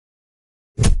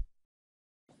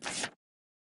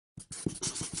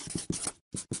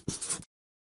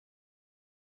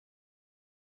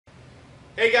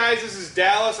Hey guys, this is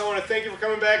Dallas. I want to thank you for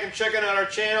coming back and checking out our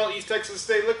channel, East Texas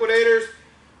State Liquidators.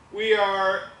 We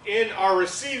are in our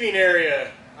receiving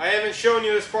area. I haven't shown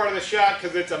you this part of the shot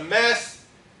because it's a mess,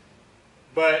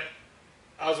 but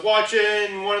I was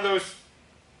watching one of those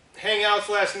hangouts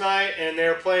last night and they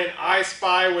were playing I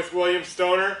Spy with William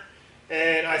Stoner,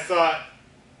 and I thought,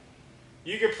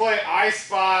 you could play I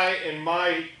Spy in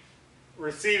my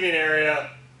receiving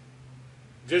area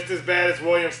just as bad as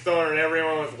William Stoner, and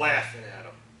everyone was laughing at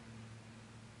him.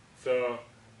 So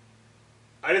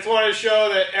I just wanted to show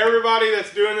that everybody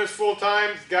that's doing this full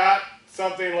time's got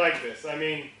something like this. I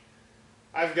mean,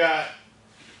 I've got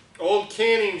old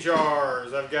canning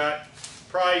jars, I've got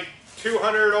probably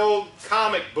 200 old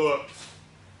comic books,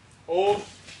 old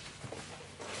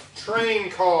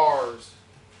train cars,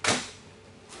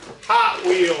 Hot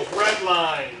Wheels, red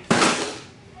lines,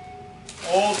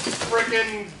 old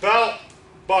frickin' belt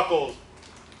buckles,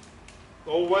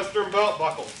 old Western belt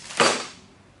buckles,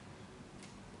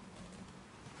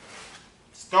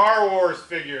 Star Wars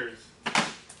figures,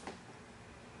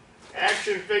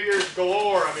 action figures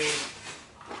galore. I mean,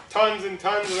 tons and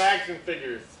tons of action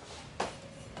figures.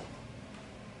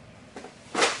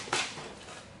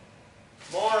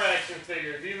 More action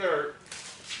figures. These are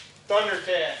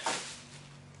Thundercats.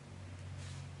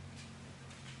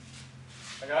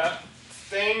 I got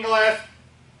stained glass,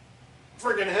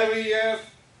 freaking heavy ass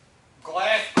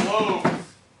glass globes.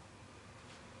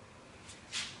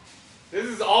 This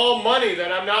is all money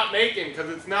that I'm not making because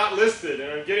it's not listed,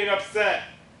 and I'm getting upset.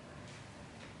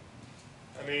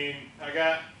 I mean, I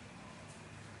got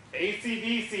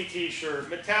AC/DC t-shirt,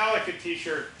 Metallica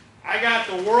t-shirt. I got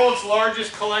the world's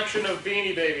largest collection of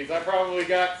Beanie Babies. I probably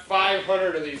got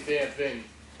 500 of these damn things.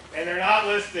 And they're not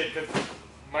listed because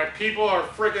my people are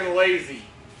freaking lazy.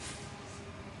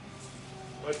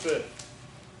 What's this?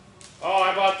 Oh,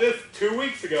 I bought this 2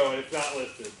 weeks ago and it's not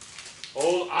listed.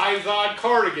 Old Izod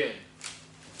cardigan.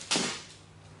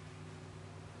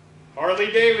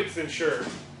 Harley Davidson shirt.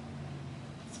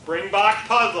 Springbok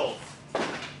puzzles.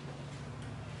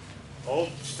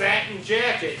 Old satin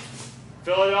jacket.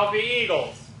 Philadelphia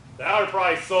Eagles. That would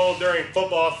probably sold during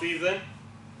football season.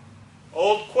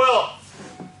 Old quilts.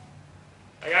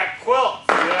 I got quilts.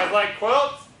 You guys like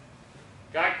quilts?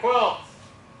 Got quilts.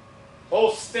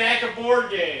 Whole stack of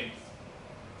board games.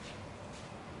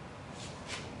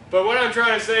 But what I'm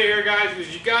trying to say here, guys,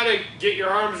 is you got to get your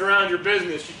arms around your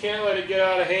business. You can't let it get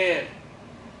out of hand.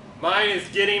 Mine is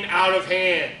getting out of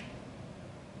hand.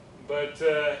 But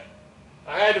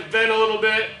I had to vent a little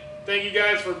bit. Thank you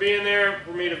guys for being there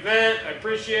for me to vent. I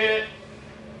appreciate it.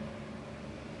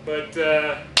 But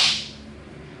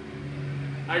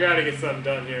I got to get something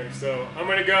done here. So I'm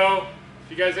going to go.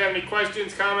 If you guys have any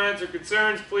questions, comments, or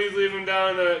concerns, please leave them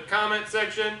down in the comment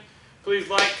section. Please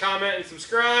like, comment, and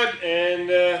subscribe. And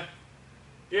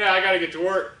yeah, I got to get to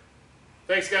work.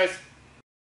 Thanks, guys.